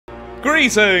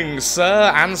Greetings,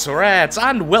 sir and sirettes,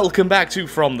 and welcome back to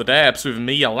From the Depths with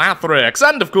me, Lathrix,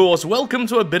 and of course, welcome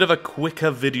to a bit of a quicker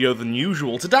video than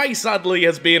usual. Today, sadly,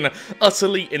 has been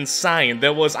utterly insane.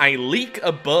 There was a leak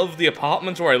above the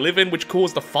apartment where I live in, which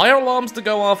caused the fire alarms to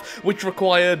go off, which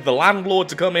required the landlord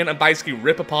to come in and basically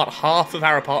rip apart half of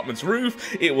our apartment's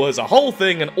roof. It was a whole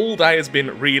thing, and all day has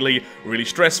been really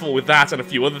stressful with that and a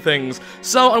few other things.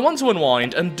 So I want to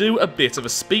unwind and do a bit of a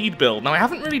speed build. Now, I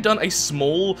haven't really done a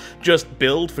small just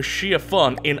build for sheer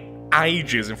fun in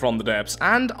ages in From the Depths,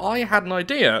 and I had an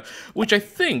idea which I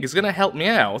think is going to help me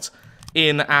out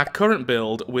in our current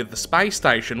build with the space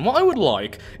station. What I would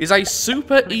like is a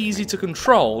super easy to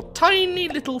control tiny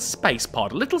little space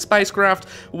pod, a little spacecraft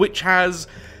which has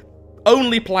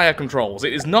only player controls.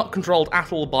 It is not controlled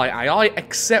at all by AI,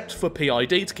 except for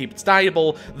PID to keep it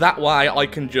stable. That way I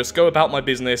can just go about my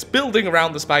business building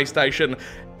around the space station,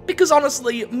 because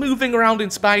honestly, moving around in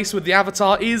space with the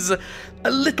avatar is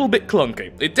a little bit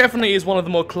clunky. It definitely is one of the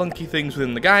more clunky things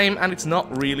within the game, and it's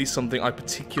not really something I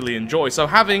particularly enjoy. So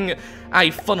having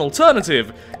a fun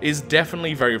alternative is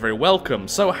definitely very welcome.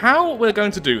 So how we're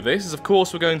going to do this is, of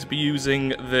course, we're going to be using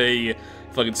the,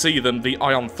 if I can see them, the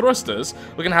ion thrusters.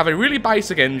 We're going to have a really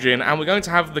basic engine, and we're going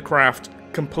to have the craft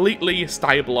completely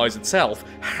stabilize itself.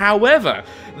 However,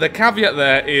 the caveat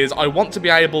there is I want to be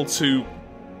able to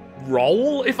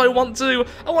roll if I want to.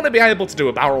 I want to be able to do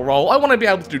a barrel roll. I want to be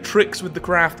able to do tricks with the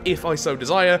craft if I so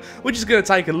desire, which is going to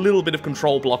take a little bit of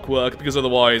control block work, because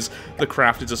otherwise the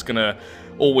craft is just going to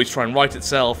always try and right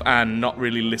itself and not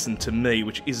really listen to me,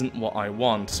 which isn't what I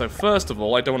want. So first of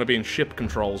all, I don't want to be in ship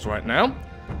controls right now.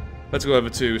 Let's go over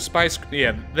to space.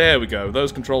 Yeah, there we go.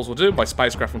 Those controls will do. By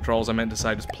spacecraft controls, I meant to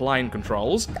say just plane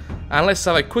controls. And let's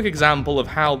have a quick example of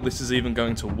how this is even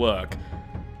going to work.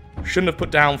 Shouldn't have put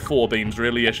down 4 beams,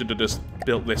 really. I should have just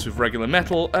built this with regular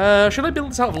metal. Should I build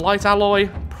this out of light alloy?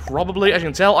 Probably. As you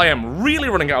can tell, I am really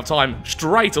running out of time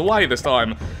straight away this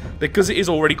time, because it is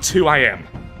already 2 AM.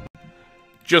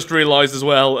 Just realised as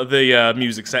well, the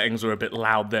music settings were a bit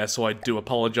loud there, so I do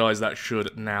apologise. That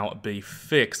should now be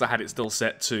fixed. I had it still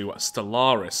set to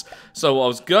Stellaris. So what I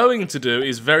was going to do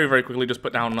is very quickly just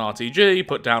put down an RTG,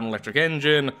 put down an electric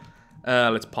engine.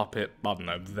 Let's pop it, I don't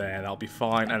know, there, that'll be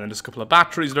fine. And then just a couple of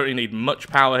batteries, don't really need much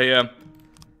power here.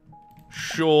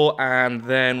 Sure, and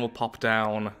then we'll pop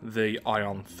down the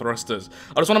ion thrusters.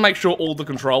 I just want to make sure all the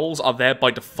controls are there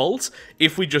by default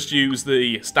if we just use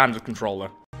the standard controller.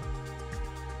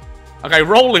 Okay,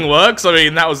 rolling works. I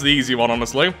mean, that was the easy one,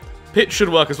 honestly. Pitch should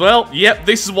work as well. Yep,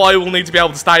 this is why we'll need to be able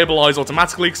to stabilize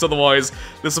automatically, because otherwise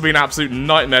this will be an absolute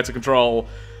nightmare to control.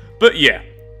 But yeah,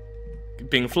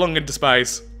 being flung into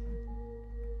space,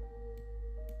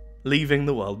 leaving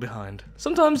the world behind.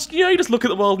 Sometimes, you know, you just look at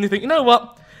the world and you think, you know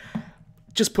what?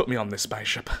 Just put me on this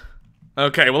spaceship.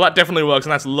 Okay, well that definitely works,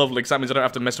 and that's lovely, because that means I don't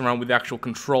have to mess around with the actual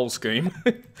control scheme.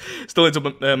 Still need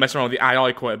to mess around with the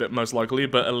AI quite a bit, most likely,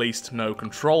 but at least no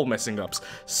control messing ups.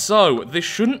 So, this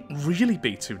shouldn't really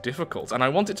be too difficult, and I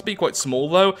want it to be quite small,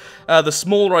 though. The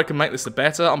smaller I can make this, the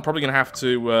better. I'm probably going to have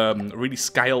to really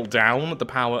scale down the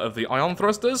power of the ion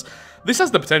thrusters. This has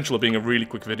the potential of being a really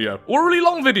quick video, or a really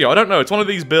long video, I don't know. It's one of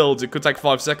these builds. It could take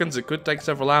 5 seconds, it could take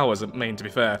several hours. I mean, to be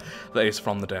fair, that is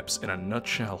From the Depths in a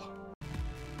nutshell.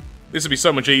 This would be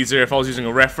so much easier if I was using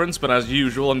a reference, but as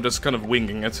usual, I'm just kind of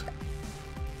winging it.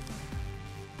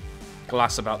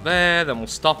 Glass about there, then we'll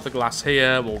stop the glass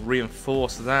here, we'll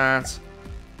reinforce that.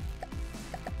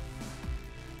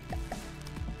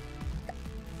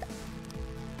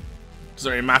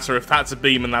 Doesn't really matter if that's a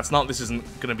beam and that's not. This isn't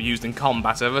going to be used in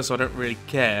combat ever, so I don't really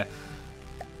care.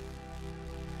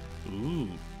 Ooh.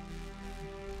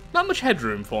 Not much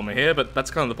headroom for me here, but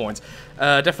that's kind of the point.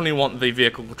 Definitely want the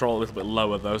vehicle control a little bit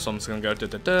lower, though, so I'm just going to go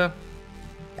da-da-da.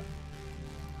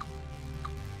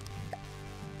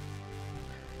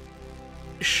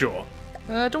 Sure.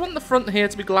 Do I want the front here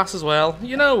to be glass as well?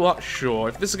 You know what? Sure.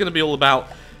 If this is going to be all about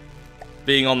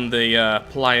being on the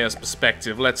player's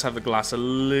perspective, let's have the glass a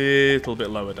little bit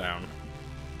lower down.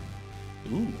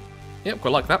 Ooh. Yep,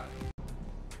 quite like that.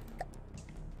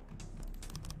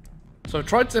 So I've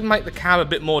tried to make the cab a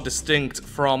bit more distinct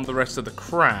from the rest of the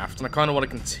craft, and I kind of want to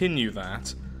continue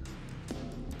that.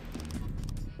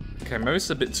 Okay, maybe it's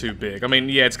a bit too big. I mean,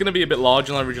 yeah, it's going to be a bit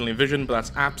larger than I originally envisioned, but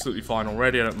that's absolutely fine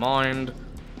already, I don't mind.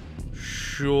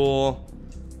 Sure.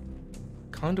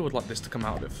 Kind of would like this to come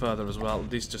out a bit further as well, at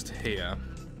least just here.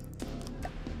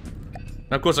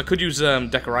 Now, of course, I could use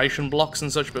decoration blocks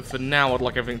and such, but for now I'd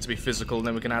like everything to be physical, and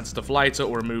then we can add stuff later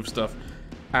or remove stuff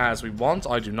as we want.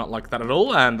 I do not like that at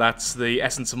all, and that's the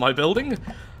essence of my building.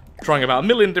 Trying about a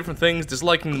million different things,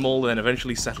 disliking them all, and then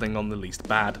eventually settling on the least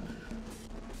bad.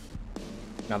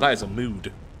 Now that is a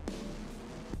mood.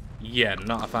 Yeah,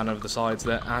 not a fan of the sides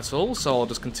there at all, so I'll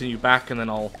just continue back and then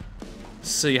I'll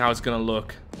see how it's going to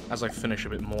look as I finish a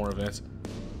bit more of it.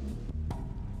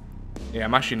 Yeah,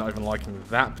 I'm actually not even liking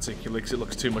that particularly because it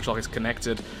looks too much like it's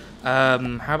connected. How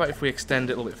about if we extend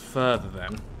it a little bit further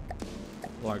then?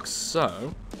 Like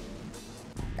so.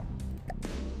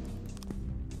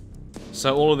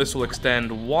 So all of this will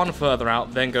extend one further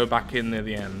out, then go back in near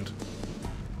the end.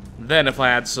 Then if I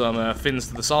add some fins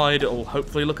to the side, it'll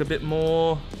hopefully look a bit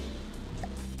more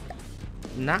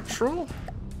natural?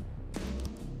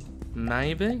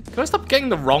 Maybe? Can I stop getting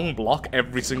the wrong block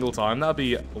every single time? That'd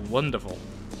be wonderful.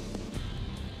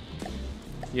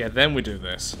 Yeah, then we do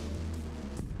this.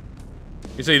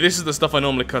 You see, this is the stuff I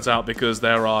normally cut out because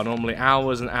there are normally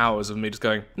hours and hours of me just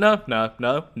going, no, no,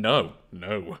 no, no,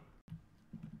 no.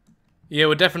 Yeah,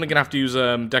 we're definitely going to have to use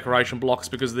decoration blocks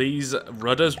because these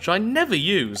rudders, which I never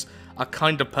use, are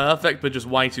kind of perfect but just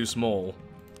way too small.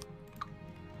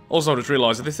 Also, I just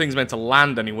realised if this thing's meant to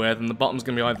land anywhere, then the bottom's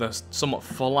going to be either somewhat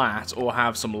flat or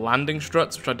have some landing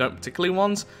struts, which I don't particularly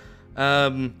want.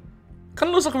 Kind of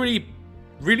looks like a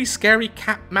really scary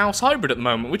cat-mouse hybrid at the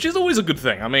moment, which is always a good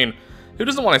thing. I mean, who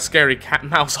doesn't want a scary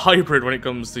cat-mouse hybrid when it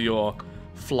comes to your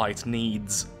flight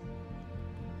needs?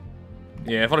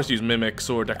 Yeah, if I just use mimics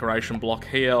or a decoration block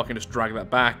here, I can just drag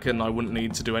that back and I wouldn't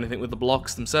need to do anything with the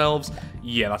blocks themselves.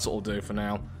 Yeah, that's what I'll do for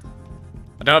now.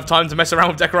 I don't have time to mess around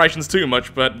with decorations too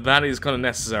much, but that is kind of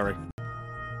necessary.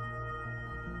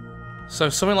 So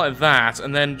something like that,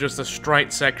 and then just a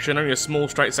straight section, only a small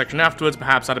straight section afterwards,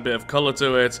 perhaps add a bit of colour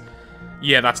to it.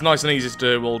 Yeah, that's nice and easy to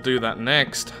do, we'll do that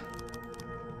next.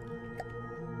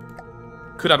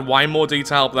 Could add way more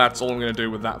detail, but that's all I'm going to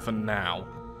do with that for now.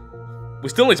 We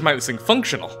still need to make this thing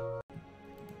functional.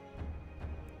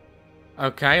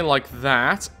 Okay, like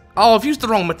that. Oh, I've used the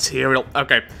wrong material.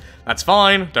 Okay, that's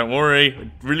fine, don't worry. It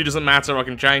really doesn't matter, I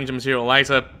can change the material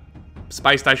later.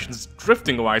 Space station's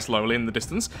drifting away slowly in the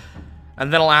distance.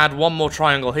 And then I'll add one more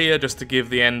triangle here, just to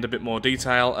give the end a bit more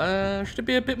detail. Should it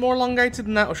be a bit more elongated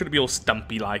than that, or should it be all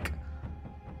stumpy-like?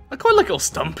 I quite like it all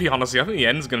stumpy, honestly. I think the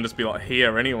end's gonna just be like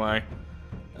here anyway.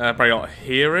 Probably like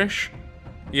here-ish.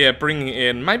 Yeah, bring it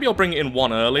in. Maybe I'll bring it in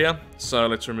one earlier. So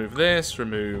let's remove this,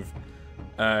 remove...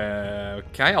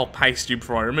 okay, I'll paste you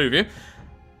before I remove you.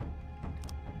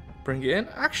 Bring it in.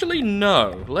 Actually,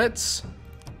 no. Let's...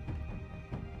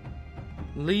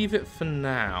 leave it for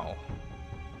now.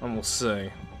 And we'll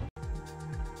see.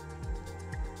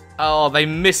 Oh, they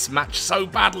mismatch so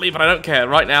badly, but I don't care.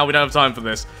 Right now, we don't have time for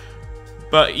this.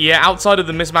 But yeah, outside of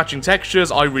the mismatching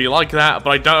textures, I really like that,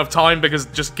 but I don't have time because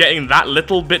just getting that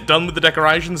little bit done with the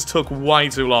decorations took way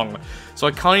too long. So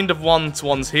I kind of want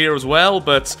ones here as well,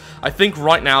 but I think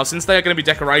right now, since they are going to be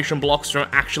decoration blocks, don't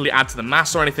actually add to the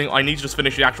mass or anything, I need to just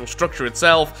finish the actual structure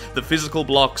itself, the physical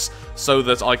blocks, so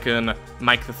that I can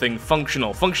make the thing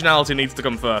functional. Functionality needs to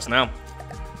come first now.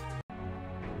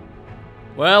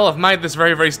 Well, I've made this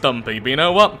very, very stumpy, but you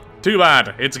know what? Too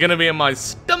bad. It's going to be in my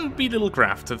stumpy little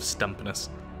craft of stumpiness.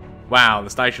 Wow, the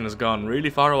station has gone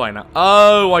really far away now.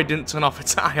 Oh, I didn't turn off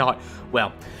its AI.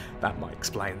 Well, that might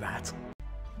explain that.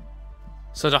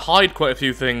 So to hide quite a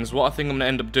few things, what I think I'm going to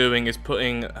end up doing is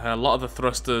putting a lot of the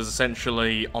thrusters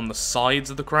essentially on the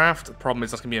sides of the craft. The problem is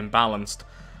that's going to be imbalanced.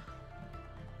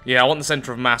 Yeah, I want the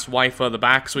center of mass way further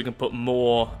back so we can put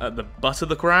more at the butt of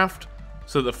the craft,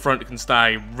 so that the front can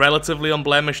stay relatively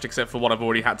unblemished, except for what I've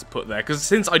already had to put there. Because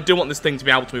since I do want this thing to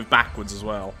be able to move backwards as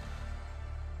well.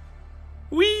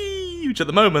 Whee! Which at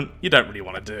the moment, you don't really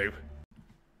want to do.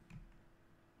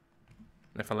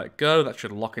 And if I let go, that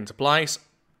should lock into place.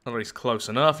 At least close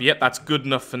enough. Yep, that's good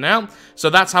enough for now.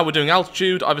 So that's how we're doing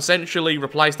altitude. I've essentially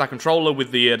replaced that controller with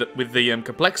the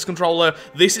complex controller.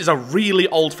 This is a really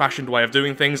old-fashioned way of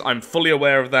doing things. I'm fully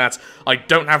aware of that. I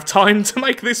don't have time to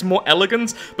make this more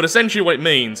elegant, but essentially what it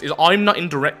means is I'm not in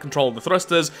direct control of the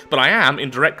thrusters, but I am in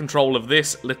direct control of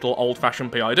this little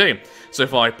old-fashioned PID. So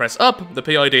if I press up, the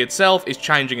PID itself is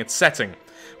changing its setting,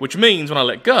 which means when I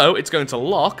let go, it's going to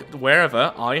lock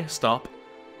wherever I stop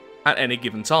at any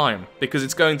given time, because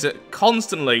it's going to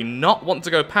constantly not want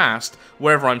to go past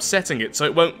wherever I'm setting it, so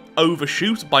it won't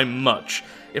overshoot by much.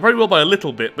 It probably will by a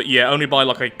little bit, but yeah, only by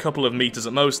like a couple of meters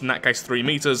at most, in that case 3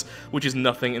 meters, which is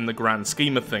nothing in the grand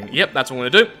scheme of things. Yep, that's what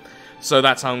I'm going to do. So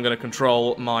that's how I'm going to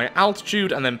control my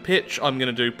altitude, and then pitch, I'm going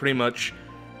to do pretty much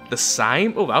the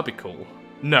same. Oh, that'd be cool.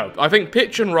 No, I think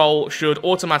pitch and roll should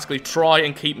automatically try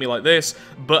and keep me like this,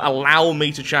 but allow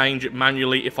me to change it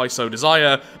manually if I so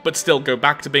desire, but still go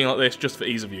back to being like this just for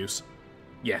ease of use.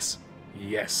 Yes.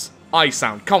 Yes. I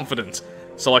sound confident,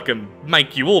 so I can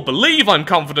make you all believe I'm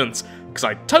confident, because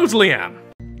I totally am.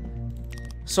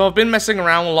 So I've been messing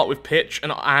around a lot with pitch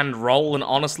and roll, and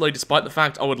honestly, despite the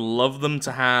fact I would love them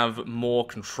to have more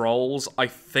controls, I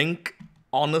think,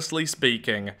 honestly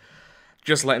speaking,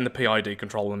 just letting the PID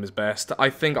control them is best. I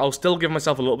think I'll still give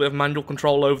myself a little bit of manual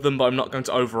control over them, but I'm not going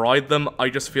to override them. I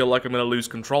just feel like I'm going to lose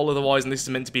control otherwise, and this is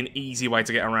meant to be an easy way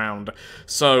to get around.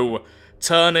 So,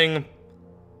 turning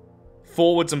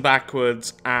forwards and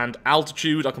backwards, and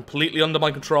altitude are completely under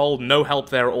my control, no help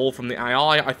there at all from the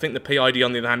AI. I think the PID,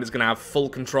 on the other hand, is going to have full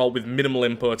control with minimal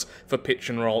input for pitch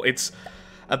and roll. It's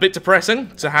a bit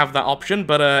depressing to have that option,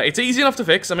 but it's easy enough to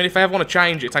fix. I mean, if I ever want to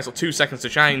change it, it takes like 2 seconds to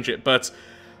change it, but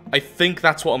I think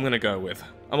that's what I'm going to go with.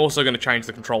 I'm also going to change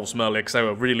the controls from earlier, because they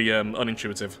were really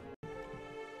unintuitive.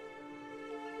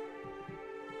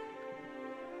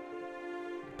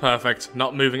 Perfect.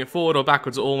 Not moving it forward or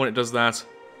backwards at all when it does that.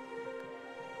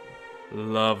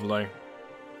 Lovely.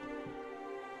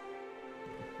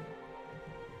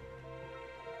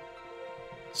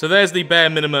 So there's the bare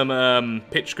minimum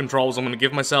pitch controls I'm going to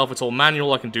give myself. It's all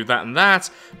manual, I can do that and that,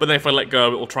 but then if I let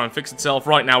go, it will try and fix itself.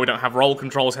 Right now we don't have roll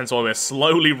controls, hence why we're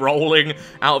slowly rolling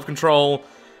out of control.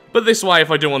 But this way, if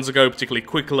I do want to go particularly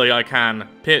quickly, I can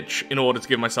pitch in order to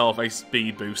give myself a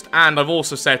speed boost. And I've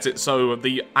also set it so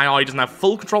the AI doesn't have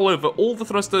full control over all the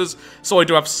thrusters, so I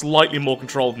do have slightly more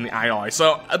control than the AI.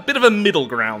 So a bit of a middle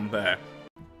ground there.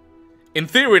 In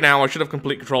theory now, I should have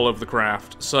complete control over the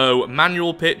craft. So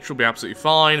manual pitch will be absolutely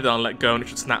fine, then I'll let go and it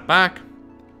should snap back.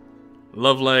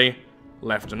 Lovely.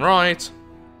 Left and right.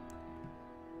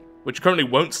 Which currently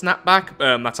won't snap back,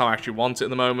 that's how I actually want it at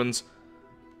the moment.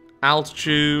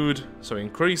 Altitude, so we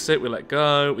increase it, we let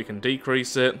go, we can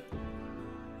decrease it.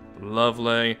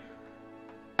 Lovely.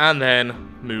 And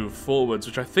then move forwards,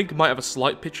 which I think might have a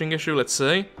slight pitching issue, let's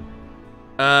see.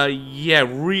 Yeah,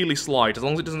 really slight. As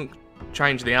long as it doesn't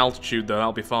change the altitude, though,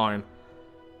 that'll be fine.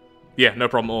 Yeah, no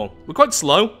problem at all. We're quite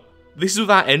slow. This is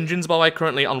without engines, by the way,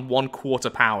 currently on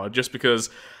 1/4 power, just because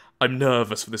I'm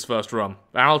nervous for this first run.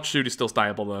 Our altitude is still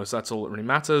stable, though, so that's all that really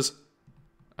matters.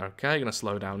 Okay, gonna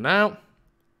slow down now.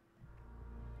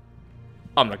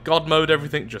 I'm gonna God mode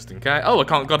everything just in case. Oh, I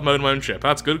can't God mode my own ship.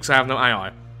 That's good because I have no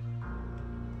AI.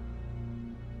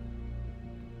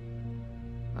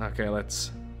 Okay,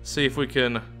 let's see if we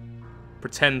can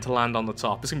pretend to land on the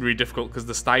top. It's gonna be really difficult because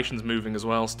the station's moving as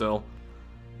well still.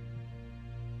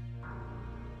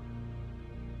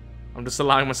 I'm just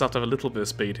allowing myself to have a little bit of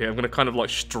speed here. I'm gonna kind of like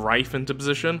strafe into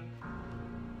position.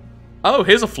 Oh,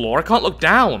 here's a floor. I can't look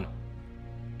down.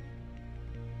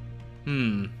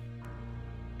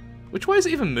 Which way is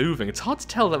it even moving? It's hard to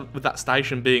tell that with that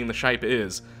station being the shape it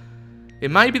is.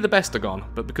 It may be the Bestagon,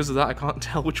 but because of that I can't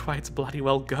tell which way it's bloody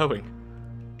well going.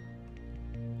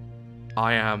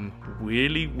 I am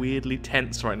really weirdly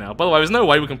tense right now. By the way, there's no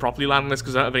way we can properly land on this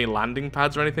because I don't have any landing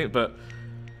pads or anything, but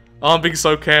oh, I'm being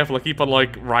so careful. I keep on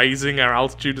like raising our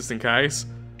altitude just in case.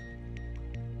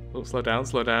 Oh, slow down,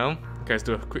 slow down. Okay, let's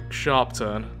do a quick sharp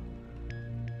turn.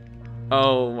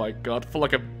 Oh my god, for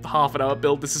like a half-an-hour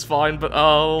build this is fine, but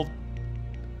oh.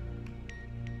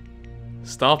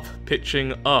 Stop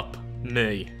pitching up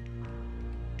me.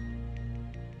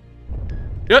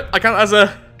 Yep, I count as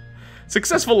a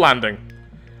successful landing.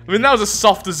 I mean, that was as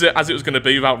soft as it was going to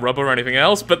be without rubber or anything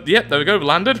else, but yep, there we go, we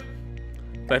landed.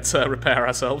 Let's repair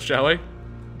ourselves, shall we?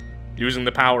 Using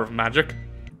the power of magic.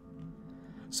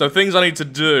 So things I need to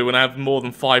do when I have more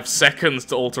than 5 seconds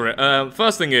to alter it.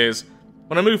 First thing is,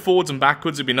 when I move forwards and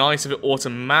backwards, it'd be nice if it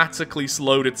automatically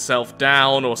slowed itself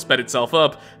down or sped itself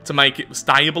up to make it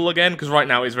stable again, because right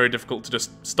now it's very difficult to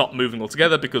just stop moving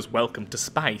altogether because welcome to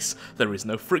space. There is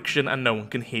no friction and no one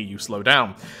can hear you slow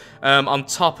down. On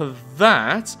top of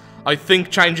that, I think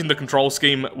changing the control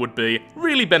scheme would be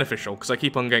really beneficial, because I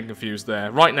keep on getting confused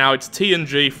there. Right now it's T and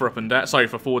G for up and down, sorry,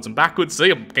 for forwards and backwards.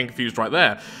 See, I'm getting confused right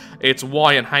there. It's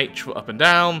Y and H for up and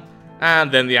down,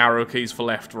 and then the arrow keys for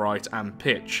left, right, and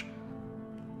pitch.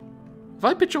 If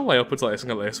I pitch all the way upwards like this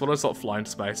and go like this, will I start flying to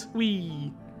space?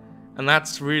 Whee! And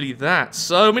that's really that.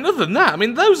 So, I mean, other than that, I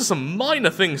mean, those are some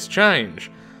minor things to change.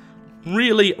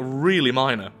 Really, really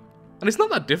minor. And it's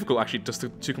not that difficult, actually, just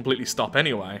to completely stop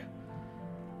anyway.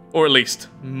 Or at least,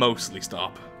 mostly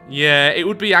stop. Yeah, it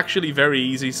would be actually very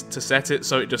easy to set it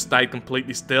so it just stayed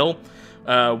completely still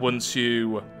once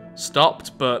you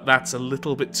stopped, but that's a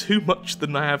little bit too much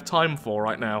than I have time for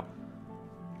right now.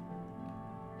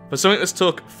 For something that's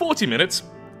took 40 minutes,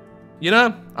 you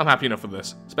know, I'm happy enough with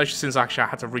this. Especially since actually I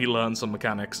had to relearn some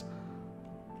mechanics.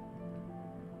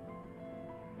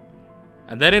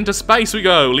 And then into space we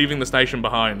go, leaving the station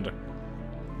behind.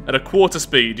 At a 1/4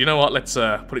 speed. You know what, let's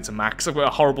put it to max. I've got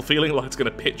a horrible feeling like it's going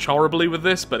to pitch horribly with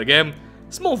this, but again,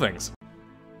 small things.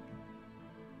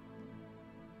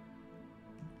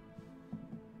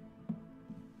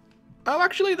 Oh,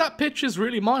 actually, that pitch is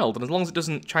really mild, and as long as it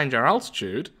doesn't change our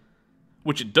altitude,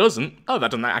 which it doesn't, oh,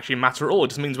 that doesn't actually matter at all, it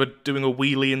just means we're doing a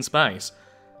wheelie in space.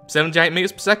 78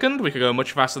 meters per second, we could go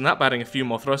much faster than that by adding a few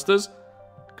more thrusters.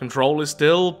 Control is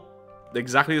still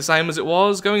exactly the same as it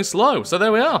was, going slow, so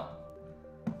there we are.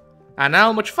 And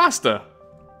now much faster.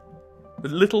 The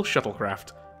little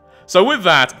shuttlecraft. So with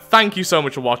that, thank you so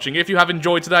much for watching. If you have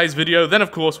enjoyed today's video, then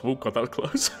of course, oh god, that was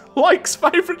close. Likes,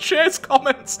 favourites, shares,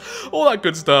 comments, all that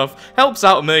good stuff. Helps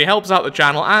out me, helps out the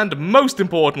channel, and most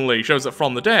importantly, shows that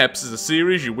From the Depths is a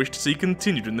series you wish to see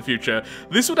continued in the future.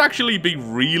 This would actually be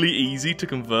really easy to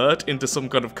convert into some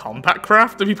kind of combat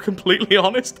craft, to be completely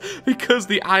honest, because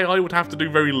the AI would have to do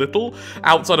very little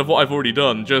outside of what I've already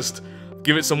done. Just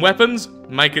give it some weapons,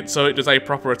 make it so it does a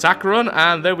proper attack run,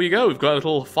 and there we go, we've got a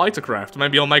little fighter craft.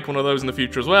 Maybe I'll make one of those in the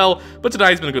future as well, but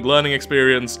today's been a good learning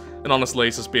experience, and honestly,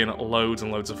 it's just been loads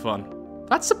and loads of fun.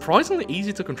 That's surprisingly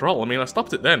easy to control. I mean, I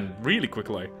stopped it then, really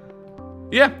quickly.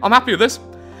 Yeah, I'm happy with this.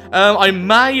 I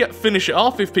may finish it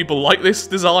off if people like this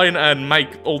design and make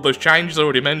all those changes I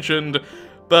already mentioned,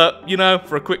 but, you know,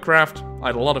 for a quick craft, I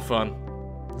had a lot of fun.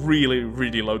 Really,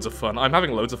 really loads of fun. I'm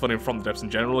having loads of fun in From the Depths in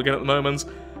general again at the moment.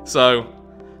 So,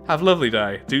 have a lovely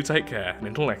day, do take care, and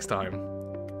until next time,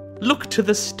 look to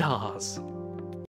the stars.